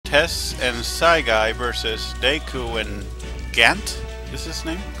Tess and Psi-Guy versus Deku and Gant. Is his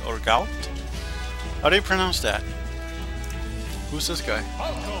name? Or Gallant? How do you pronounce that? Who's this guy?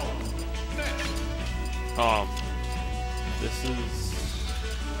 This is...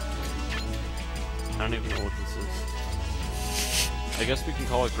 I don't even know what this is. I guess we can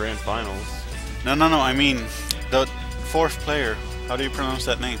call it Grand Finals. No, I mean the fourth player. How do you pronounce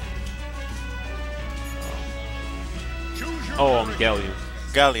that name? Gallant.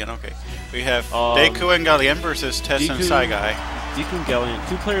 Gallant, okay. We have Deku and Gallant versus Tess and Psi-Guy. Deku and Gallant,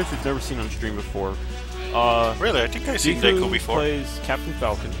 two players we've never seen on stream before. Really? I think I've seen Deku before. Plays Captain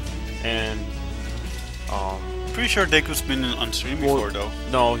Falcon, and pretty sure Deku's been on stream before, though.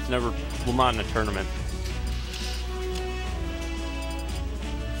 No, he's never. Well, not in a tournament.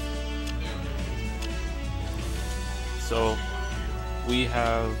 So we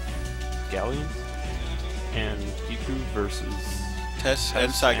have Gallant and Deku versus Tess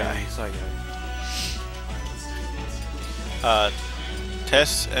and Psi-Guy.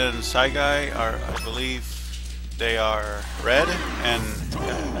 Tess and Psi-Guy are, I believe, they are red, and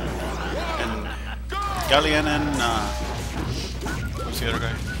Gallant and who's the other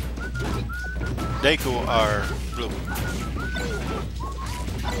guy? Deku are blue.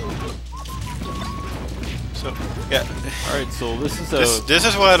 So yeah. All right. So this is this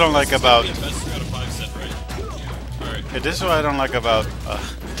is what I don't like about. Yeah, this is what I don't like about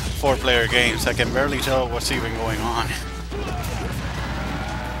 4-player games. I can barely tell what's even going on.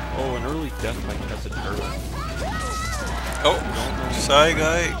 Oh, an early death by Tessitura. Oh,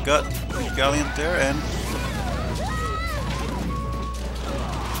 Psi-Guy got Gallant there, and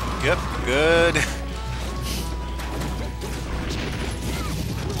yep, good.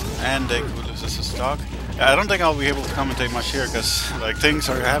 And Deku loses his stock. I don't think I'll be able to commentate much here because like things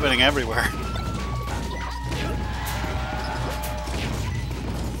are happening everywhere.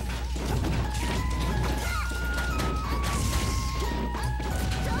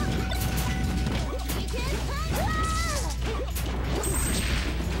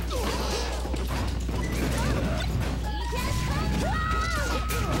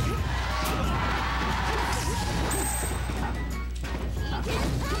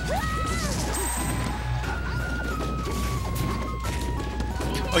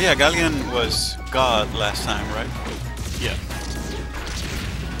 Oh yeah, Gallant was God last time, right? Yeah.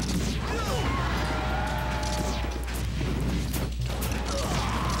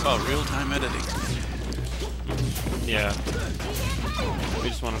 Oh, real-time editing. Yeah. We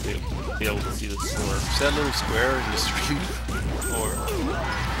just want to be able to see the score. Is that little square in the stream? Or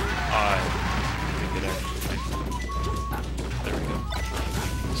I think it actually. There we go.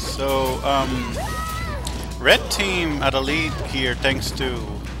 So, red team at a lead here thanks to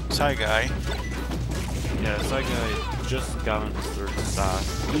Psi-Guy. Yeah, Psi-Guy just got on his third stock.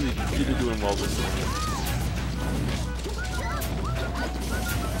 Really doing well this game.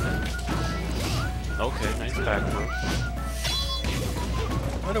 Okay, nice back throw.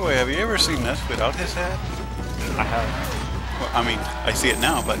 By the way, have you ever seen Ness without his hat? I have. Well, I mean, I see it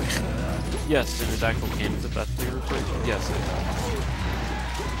now, but Yes, in his actual game, is it that they referred to? Yes, I have.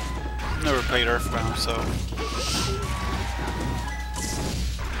 never played Earthbound, so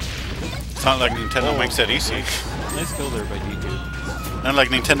it's not like Nintendo makes it easy. Nice kill there by Deku. Not like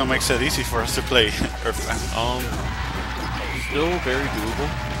Nintendo makes it easy for us to play Earthbound. Still very doable.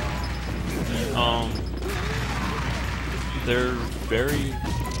 They're very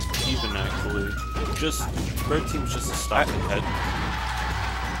even actually. Just red team's just a stop ahead.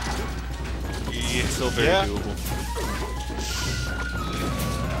 Yeah, Still very doable.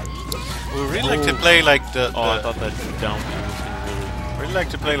 We really like to play like the I thought that down B was gonna really. We'd like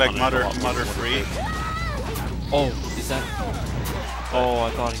to play like Mother 3. Oh, is that? Oh, I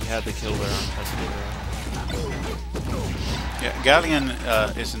thought he had the kill there on Tessitura. Yeah, Gallant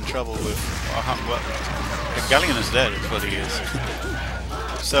is in trouble with. Well, Gallant is dead. Is what he is.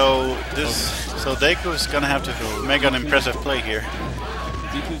 So so Deku's gonna have to make an impressive play here.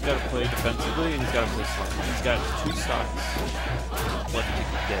 Deku's got to play defensively and he's got to play smart. He's got 2 stocks left to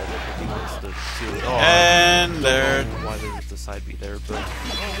get dead if he wants to seal it off. And there. Why there's the side B there, but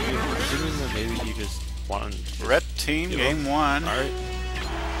assuming that maybe you just want to. Red team game 1. Alright.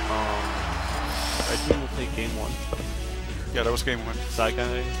 Red team will take game 1. Yeah, that was game 1. Psi-Guy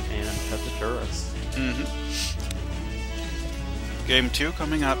and Tessitura. Game 2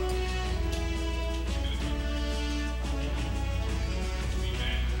 coming up.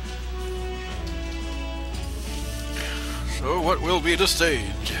 So what will be the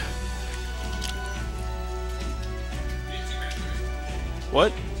stage?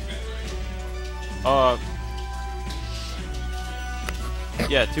 What?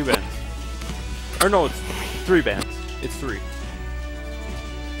 Yeah, 2 bands. Or no, it's 3 bands. It's 3.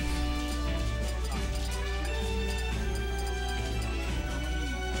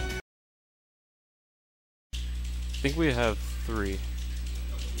 I think we have 3.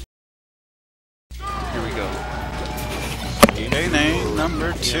 Here we go. Game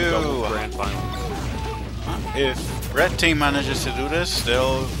number 2. Grand finals. If red team manages to do this,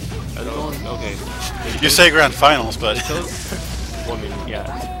 they'll... Okay. You say grand finals, but... Well, I mean, yeah.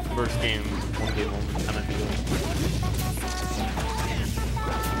 First game, 1 game only kind of deal.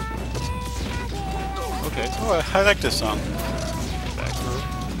 Okay. Oh, I like this song. Back row.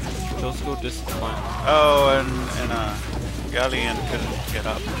 Those go discipline. Oh, and Gallant couldn't get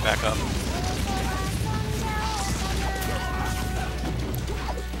up, back up.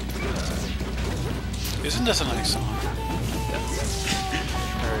 Isn't this a nice song?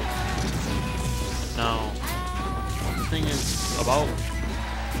 Very. Now, the thing is about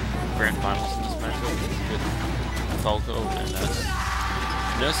grand finals in this matchup with Falco and Ness.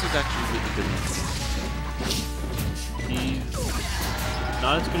 Ness is actually really good. He's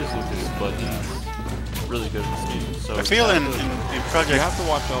not as good as Lucas, but he's really good in this game. So I feel in Project... You have to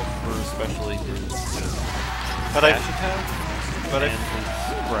watch out for especially his dash attack and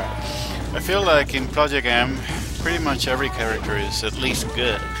his grab. I feel like in Project M, pretty much every character is at least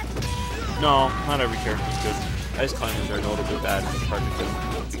good. No, not every character is good. Ice Climbers are a little bit bad in Project M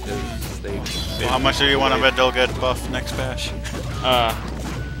because they... Well, how much do you want to bet they'll get buffed next patch?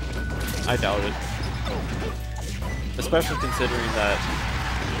 I doubt it. Especially considering that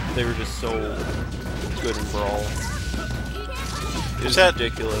they were just so good in Brawl. It's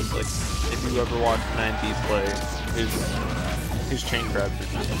ridiculous. Like, if you ever watched 9B play, his chain grabs are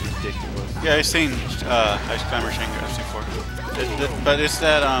just ridiculous. Yeah, I've seen Ice Climber chain grabs before. But it's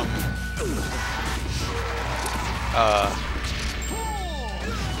that,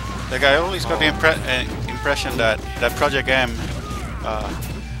 like I always got the impression that Project M,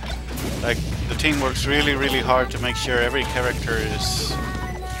 like the team works really, really hard to make sure every character is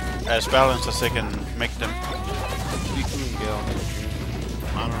as balanced as they can make them.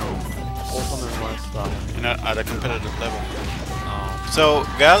 I don't know. Both on their last stuff. At a competitive level. So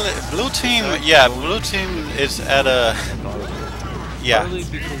blue team, blue team is at a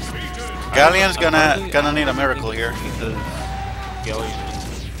Gallant's gonna need a miracle here. Because Gallant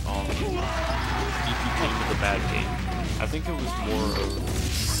DP came with a bad game. I think it was more of...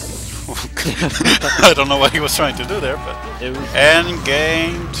 I don't know what he was trying to do there, but... It was end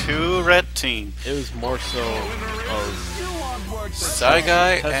game to red team. It was more so of...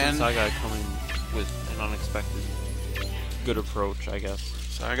 Psi-Guy and... Psi-Guy coming with an unexpected good approach, I guess.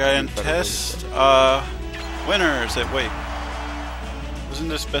 Psi-Guy and Test, winners. Wait, wasn't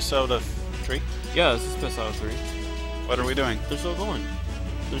this best out of 3? Yeah, this is best out of 3. What are we doing? They're still going.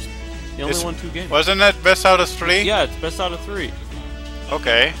 They only won 2 games. Wasn't that best out of 3? Yeah, it's best out of 3.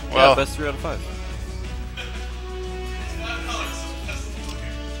 Okay, well... Yeah, best 3 out of 5.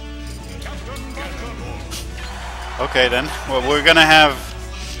 Okay then, well we're gonna have...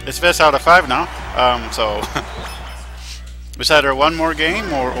 It's best out of 5 now, so... It's either one more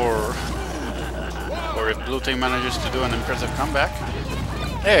game, or if blue team manages to do an impressive comeback.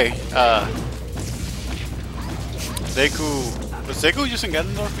 Hey, was Deku using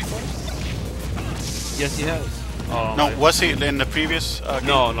Ganondorf before? Yes, he has. No, was he in the previous game?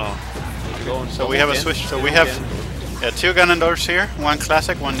 No. So we have a switch. So we have 2 Ganondorfs here, 1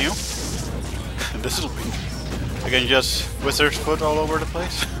 classic, 1 new. This will be... Again, just Wizard's Foot all over the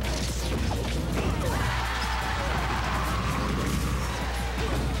place.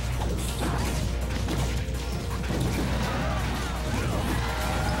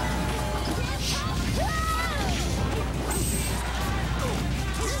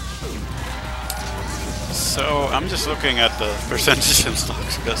 So I'm just looking at the percentage and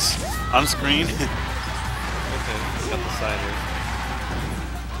stocks because on screen. Okay, got the side here.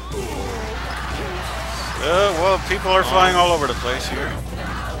 Well, people are flying all over the place here.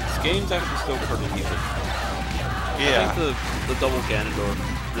 This game's actually still pretty even. Yeah. I think the double Ganondorf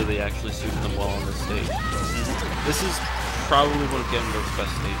really actually suited them well on this stage. This is probably one of Ganondorf's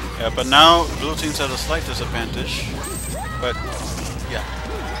best stages. Yeah, but now blue team's at a slight disadvantage. But yeah.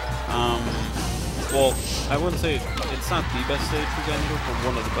 Well, I wouldn't say it's not the best stage for Ganondorf, but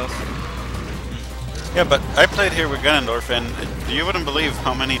one of the best. Yeah, but I played here with Ganondorf, and you wouldn't believe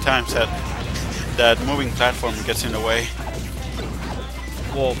how many times that moving platform gets in the way.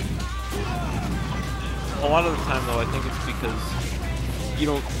 Well, a lot of the time though, I think it's because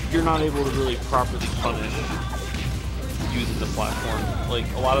you're not able to really properly punish using the platform.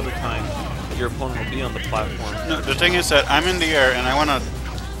 Like a lot of the time, your opponent will be on the platform. No, the thing is that I'm in the air and I want to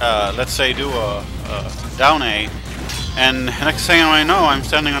let's say, do a down A, and next thing I know, I'm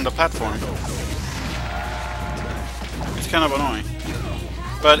standing on the platform. It's kind of annoying.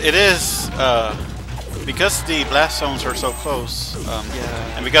 But it is, because the blast zones are so close,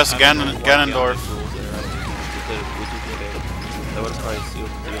 Yeah. and because Ganondorf... That would probably seal the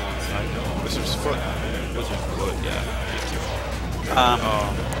deal on the side. Wizard's Foot. Wizard's Foot, yeah.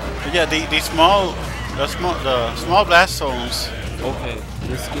 Yeah, the small blast zones. Okay,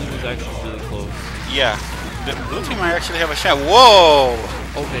 this game is actually really close. Yeah, the blue team might actually have a shot. Whoa!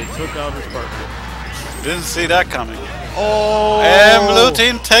 Okay, took out his partner. Didn't see that coming. Oh! And blue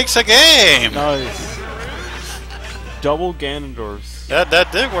team takes a game. Nice. Double Ganondorfs.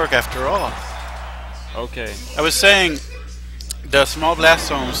 That did work after all. Okay. I was saying the small blast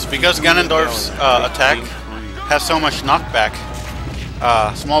zones, because Ganondorf's attack has so much knockback.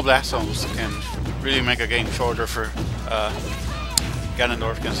 Small blast zones can really make a game shorter for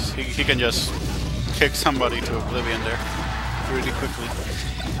Ganondorf, because he can just kick somebody to oblivion there really quickly.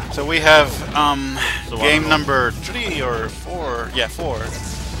 So we have game number 3 or 4. Yeah, 4.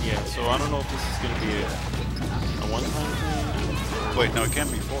 Yeah, so I don't know if this is going to be a one-time thing. Wait, no, it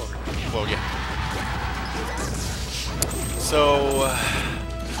can't be 4. Well, yeah. So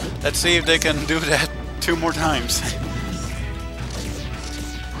let's see if they can do that 2 more times.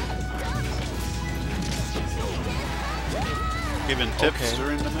 Giving tips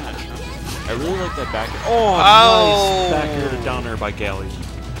during the match. Huh? I really like that back air. Oh, nice back air to down air by Gallant.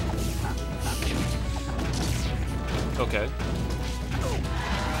 Okay.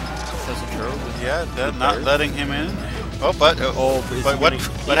 Tessitura. Yeah, that not letting him in. Oh, but what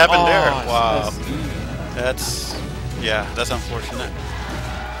happened there? Wow, that's unfortunate.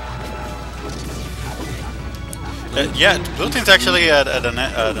 Yeah, blue team's actually at an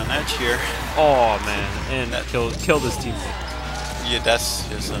edge here. Oh man, and killed his teammate. Yeah, that's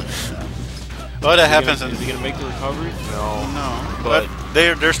just well, that happens. Is he gonna make the recovery? No. But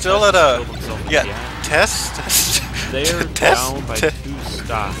they're still at a Tess. They're down by 2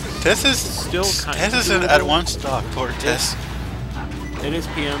 stocks. Tess is still Tess is at 1 stock for Tess. It is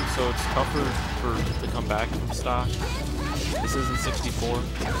PM, so it's tougher to come back from stock. This isn't 64,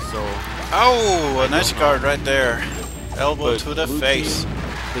 so. Oh, a nice guard right there. Elbow to the face. Team,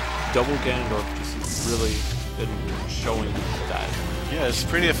 the double Ganondorf just really been showing that. Yeah, it's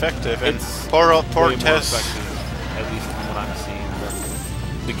pretty effective. And It's poor way Tess. more effective, at least from what I'm seeing, than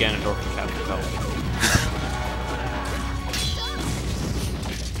the Ganondorf and Captain Belt.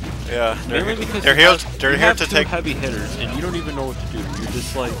 Yeah, they're here to take heavy hitters, and you don't even know what to do. You're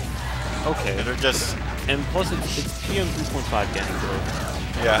just like, okay. They're just. And plus, it's PM 3.5 Ganondorf.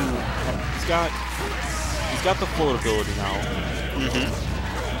 Yeah. He's got the float ability now.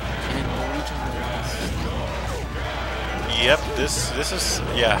 Yep. This is This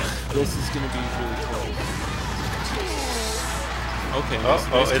is gonna be really close. Okay.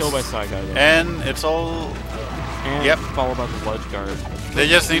 Nice kill by Psi-Guy though. And it's all. And followed by the ledge guard. They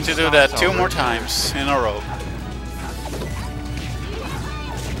just need to do that 2 more times in a row.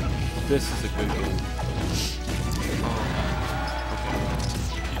 This is a good game.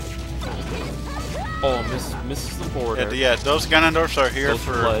 Oh, misses the forward. Yeah, those Ganondorfs are here Goes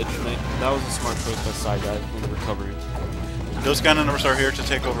for. Ledge. That was a smart choice by Psi-Guy in the recovery. Those Ganondorfs are here to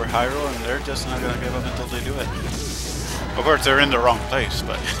take over Hyrule, and they're just not gonna give up until they do it. Of course, they're in the wrong place,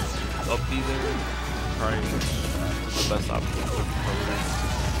 but. They'll be there. Probably the best option.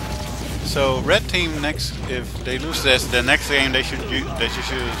 So red team next, if they lose this, the next game they should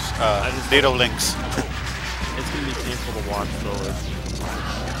choose Ditto Links. It's gonna be painful to watch though if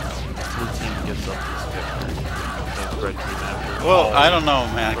blue team gets up this red team after. Well, I don't know,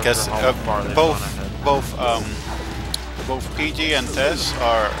 man, because both PG and Tess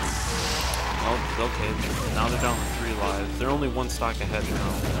are. Oh, okay. Now they're down to 3 lives. They're only 1 stock ahead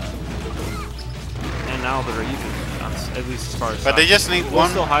now. And now they're even, at least as far as. But they just need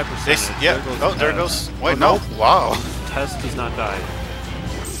one. Still high percentage. There goes. Wait, no. Wow. Tess does not die.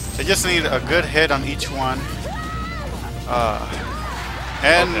 They just need a good hit on each one.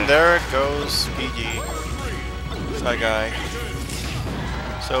 And there it goes, PG. Psi-Guy.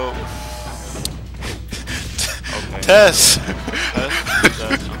 So. Tess.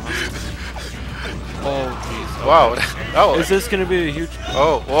 Oh, jeez. Okay. Wow. Oh. Is this going to be a huge...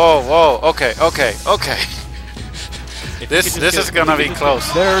 Oh, whoa. Okay. This is going to be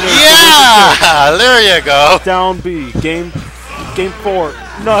close. There it is. Yeah! There you go. Down B. Game 4.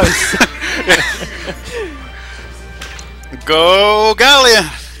 Nice. Go Gallant.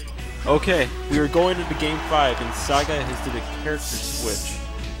 Okay, we are going into Game 5, and Psi-Guy has did a character switch.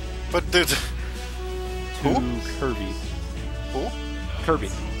 But dude... To Kirby. Who? Kirby.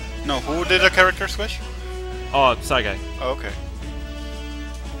 No, who did a character switch? Oh, Psi-Guy. Oh, okay.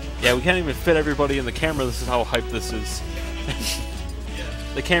 Yeah, we can't even fit everybody in the camera. This is how hype this is.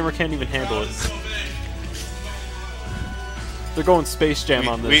 The camera can't even handle it. They're going Space Jam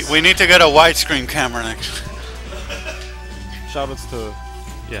on this. We need to get a widescreen camera next. Shoutouts to...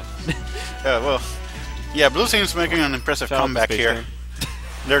 Yeah. Yeah, well... Yeah, Blue Team's making an impressive Shout out to comeback Space here.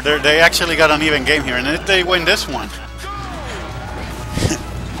 Jam. They actually got an even game here, and if they win this one...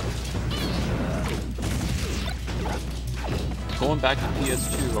 Going back to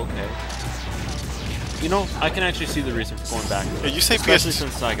PS2, okay. You know, I can actually see the reason for going back. Yeah, you say especially PS2.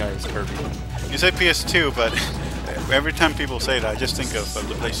 since Psi-Guy is Kirby. You say PS2, but every time people say that, I just think of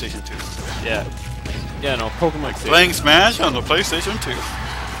the PlayStation 2. Yeah. Yeah, no, Pokemon Stadium. Playing Smash on the PlayStation 2.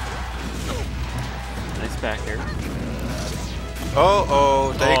 Nice back here.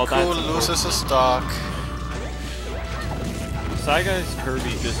 Oh, that's Deku loses a stock. Psi-Guy's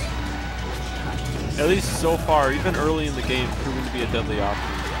Kirby just, at least so far, even early in the game, proving to be a deadly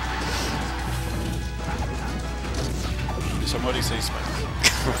option. Did somebody say Spike?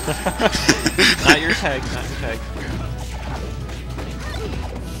 Not your tag, not your tag.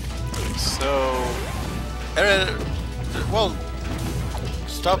 So, well,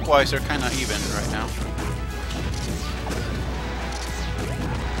 stock-wise, they're kind of even right now.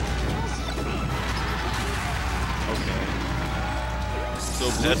 Okay. So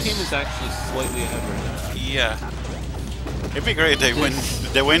blue team is actually slightly ahead right now. Yeah. It'd be great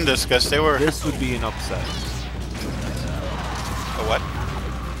if they win this, because they were... This would be an upset. A what?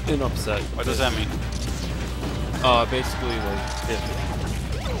 An upset. What does that mean? Basically, like, if...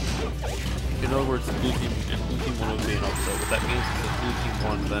 In other words, blue team won would be an upset. What that means is if blue team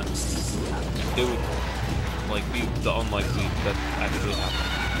won, then it would, like, be the unlikely that actually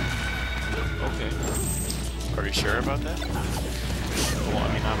happened. Okay. Are you sure about that? Well, I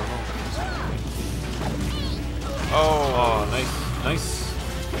mean, I don't know. Oh, nice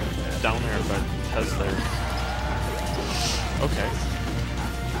down there, but Tess there. Okay.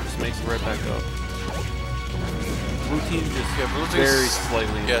 Just makes it right back up. Blue team just very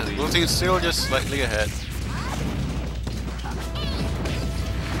slightly in the lead. Blue team's still just slightly ahead.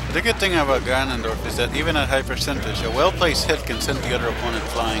 The good thing about Ganondorf is that even at high percentage, a well-placed hit can send the other opponent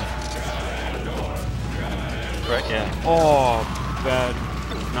flying. Right? Yeah. Oh, bad.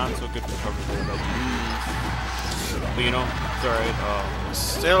 Not so good for cover there, but you know, it's alright.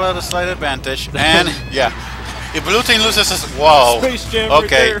 Still at a slight advantage, and yeah. If blue team loses this, whoa. Space Jam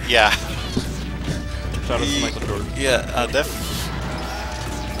okay, right there. yeah. Shout out to Michael Jordan. Yeah,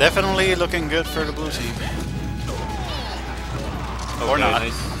 definitely looking good for the blue team. Or not.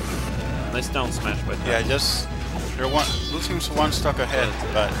 Nice down smash by Tess. Yeah, just blue team's one stock ahead,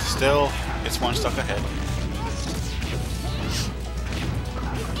 but still, it's one stock ahead.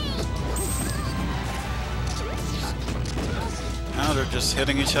 Now they're just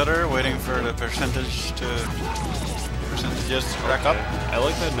hitting each other, waiting for the percentages to rack up. I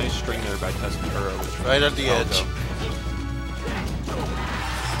like that nice string there by Tessitura. Right at the edge.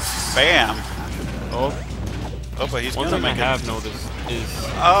 Bam! Oh, but he's one gonna thing I make it. have noticed is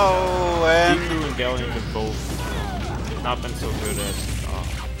and Deku and Gallant have both not been so good at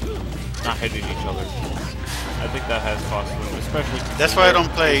not hitting each other. I think that has cost them, especially. That's why I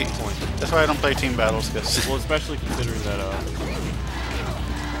don't play. That's why I don't play team battles, because. Well, especially considering that.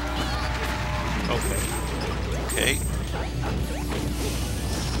 Okay.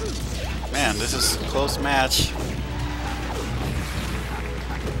 Man, this is a close match.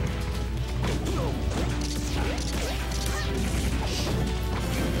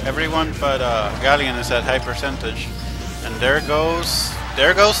 Everyone but Gallant is at high percentage, and there goes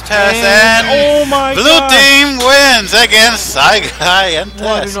Tess, and oh my blue God. team wins against Psi-Guy and Tess.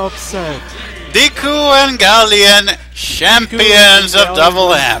 What an upset! Deku and Gallant, champions of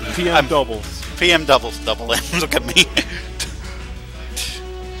Double M. PM doubles. PM doubles, Double M. Look at me.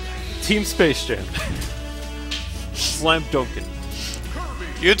 Team Space Jam. Slam Dunkin.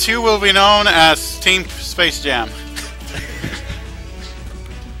 You two will be known as Team Space Jam.